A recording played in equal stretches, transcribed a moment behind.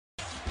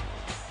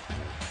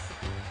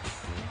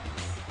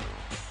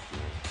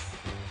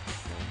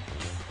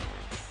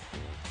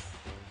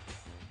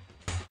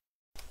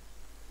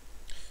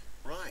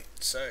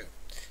So,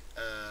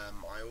 I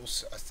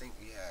think,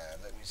 yeah,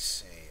 let me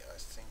see, I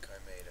think I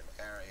made an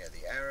error. Yeah,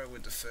 the error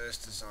with the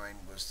first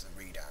design was the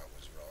readout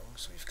was wrong,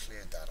 so we've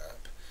cleared that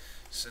up.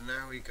 So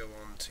now we go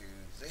on to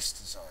this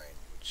design,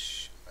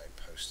 which I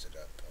posted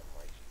up on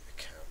my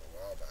account a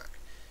while back.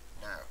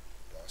 Now,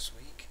 last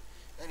week.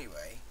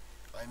 Anyway,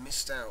 I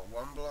missed out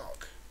one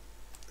block.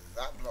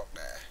 That block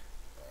there.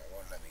 It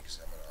won't let me because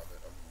I'm on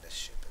this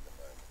ship at the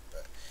moment,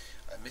 but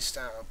I missed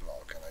out a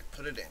block and I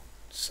put it in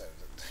so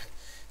that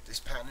this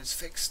pattern is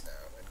fixed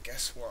now. And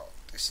guess what?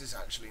 This is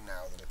actually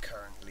now the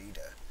current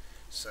leader.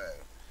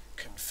 So,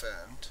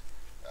 confirmed.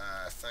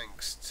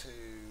 Thanks to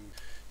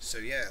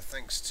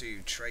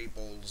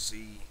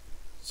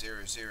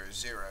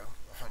TrayballZ000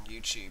 on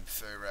YouTube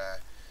for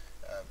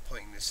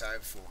pointing this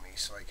out for me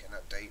so I can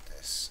update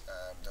this.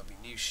 There'll be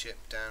new ship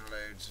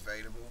downloads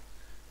available,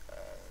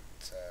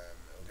 and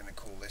we're going to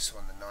call this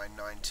one the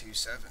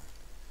 9927.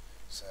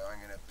 So I'm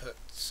going to put,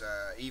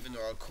 even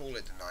though I'll call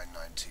it the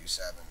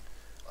 9927,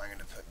 I'm going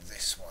to put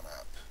this one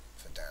up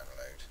for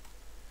download.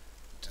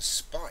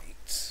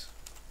 Despite,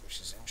 which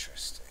is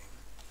interesting,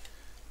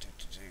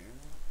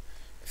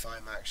 if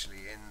I'm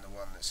actually in the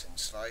one that's in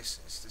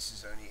slices, this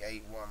is only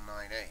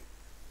 8198,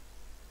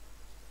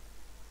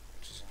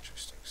 which is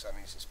interesting. So that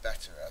means it's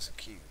better as a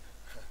cube,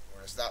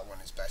 whereas that one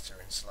is better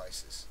in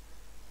slices.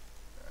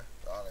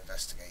 But I'll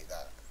investigate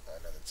that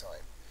another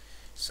time.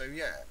 So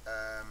yeah,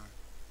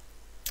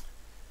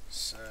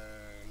 so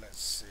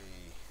let's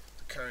see.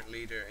 The current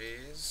leader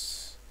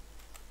is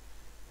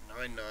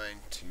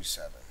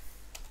 9927.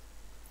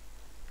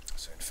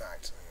 So in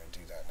fact, I'm going to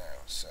do that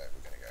now. So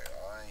we're going to go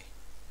I.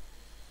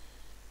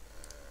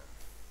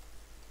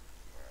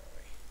 Where are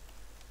we?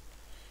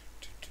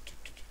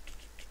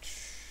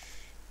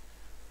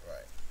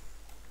 Right.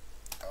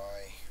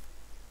 I.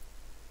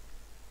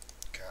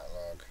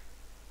 Catalog.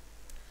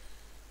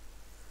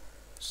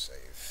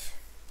 Save.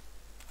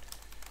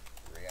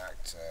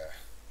 Reactor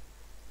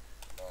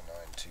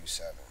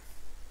 9927.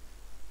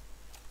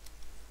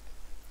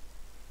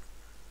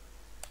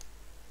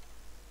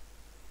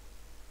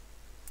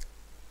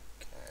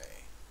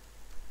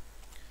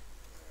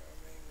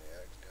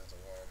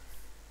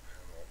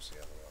 The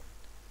other one,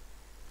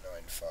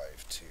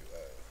 9520.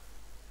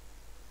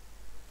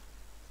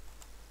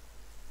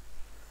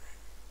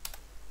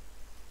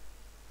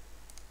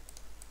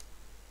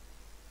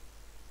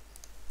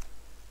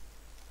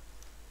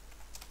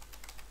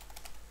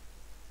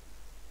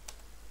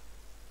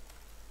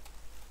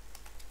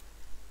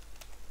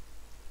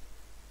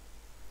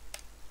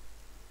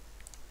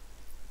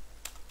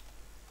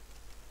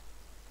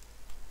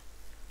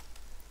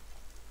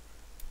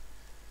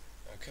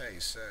 Okay,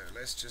 so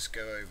let's just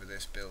go over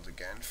this build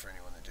again for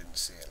anyone that didn't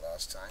see it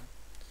last time.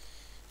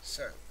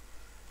 So,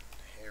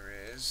 here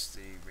is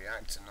the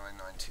Reactor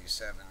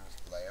 9927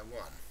 Layer 1.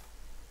 Trying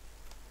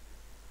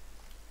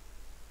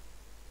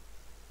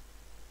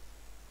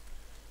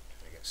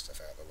to get stuff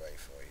out of the way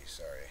for you,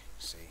 sorry.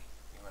 See,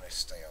 you want to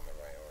stay on the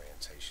right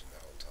orientation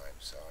the whole time,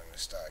 so I'm going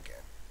to start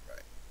again.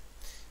 Right.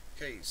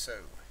 Okay,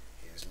 so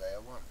here's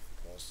Layer 1.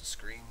 Pause the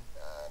screen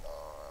and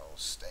I'll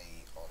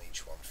stay on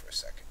each one for a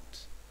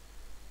second.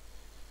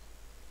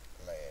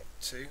 Layer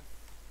 2,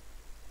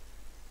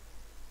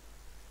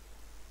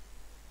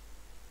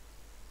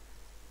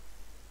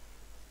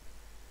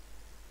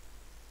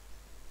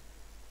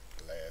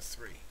 Layer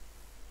 3,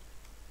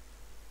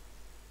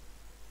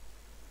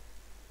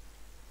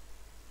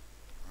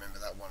 remember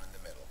that one in the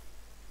middle,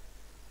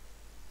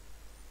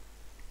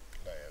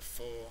 Layer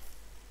 4,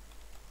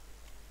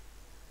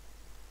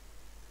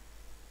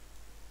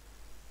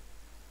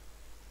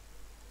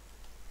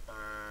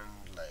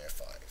 and Layer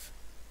 5.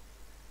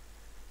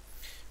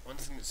 One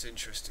thing that's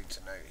interesting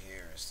to note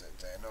here is that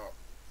they're not,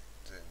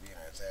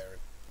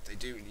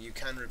 you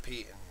can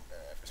repeat, and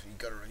so you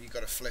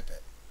got to flip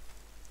it.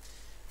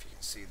 If you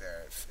can see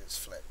there, it's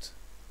flipped.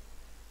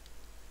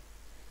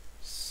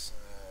 So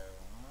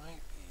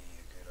might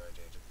be a good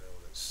idea to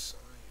build it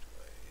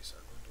sideways.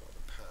 I wonder what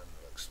the pan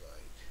looks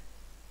like.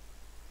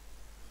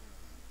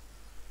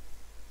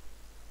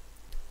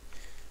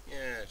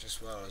 Yeah,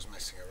 just while I was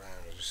messing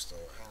around, I just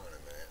thought, hang on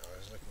a minute. I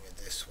was looking at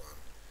this one.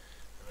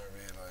 And I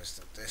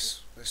realised that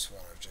this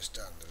one I've just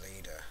done, the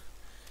leader,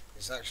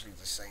 is actually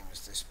the same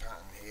as this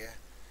pattern here.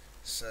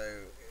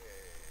 So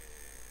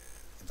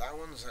that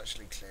one's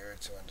actually clearer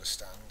to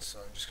understand, so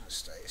I'm just going to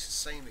stay. It's the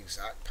same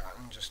exact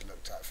pattern, just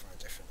looked at from a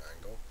different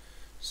angle.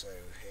 So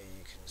here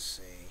you can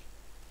see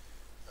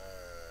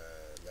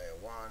Layer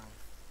 1,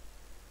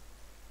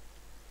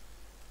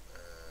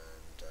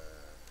 and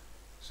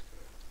let's go.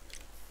 You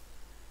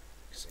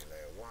can see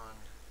Layer 1,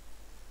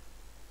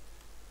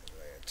 and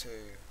Layer 2,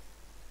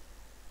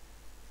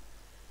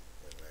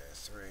 and Layer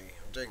 3.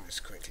 I'm doing this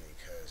quickly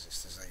because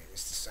it's the same.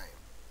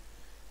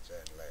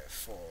 Then Layer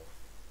 4,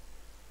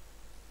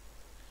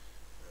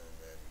 and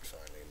then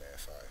finally Layer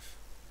 5.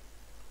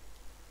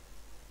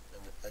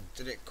 And I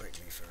did it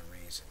quickly for a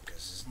reason,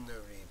 because there's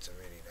no need to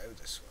really know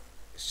this one.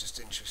 It's just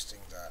interesting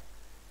that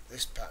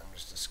this pattern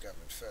was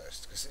discovered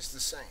first, because it's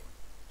the same,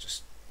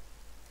 just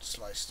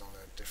sliced on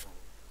a different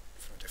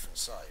from a different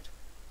side.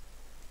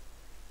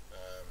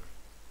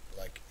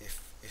 Like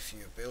if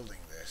you're building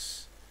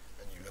this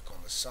and you look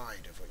on the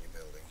side of what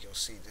you're building, you'll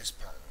see this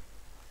pattern.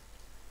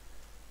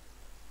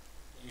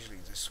 Usually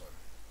this one.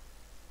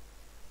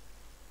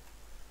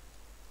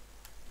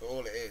 But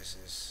all it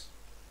is,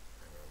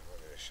 hang on, what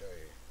did I show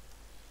you?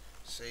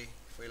 See,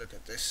 if we look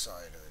at this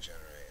side of the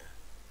generator,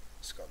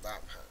 it's got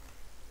that pattern.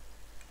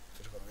 If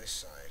we look on this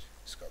side,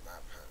 it's got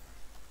that pattern.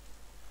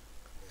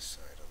 On this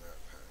side, on that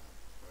pattern.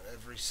 On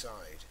every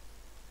side,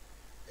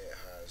 it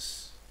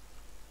has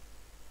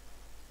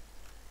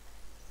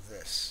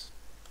this.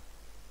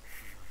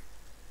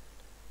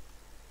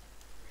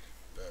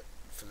 But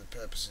for the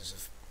purposes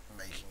of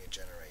making a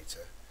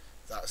generator,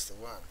 that's the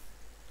one.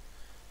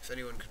 If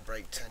anyone can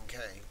break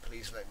 10k,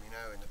 please let me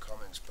know in the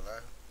comments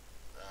below,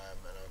 and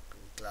I'll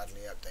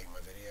gladly update my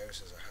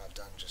videos as I have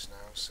done just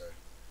now. So,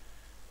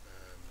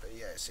 but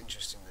yeah, it's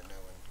interesting that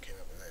no one came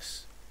up with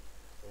this.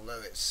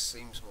 Although it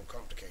seems more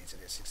complicated,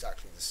 it's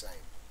exactly the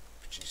same.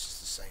 Produces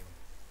the same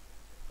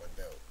when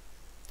built.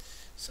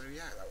 So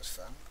yeah, that was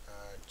fun.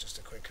 Just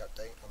a quick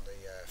update on the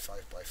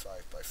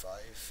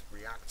 5x5x5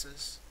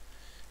 reactors,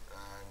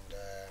 and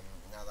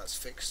now that's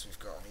fixed, we've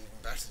got an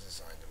even better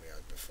design than we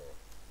had before.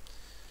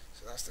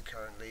 So that's the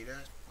current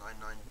leader,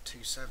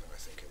 9927 I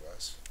think it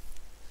was.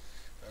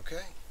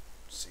 Okay,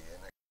 see you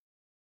next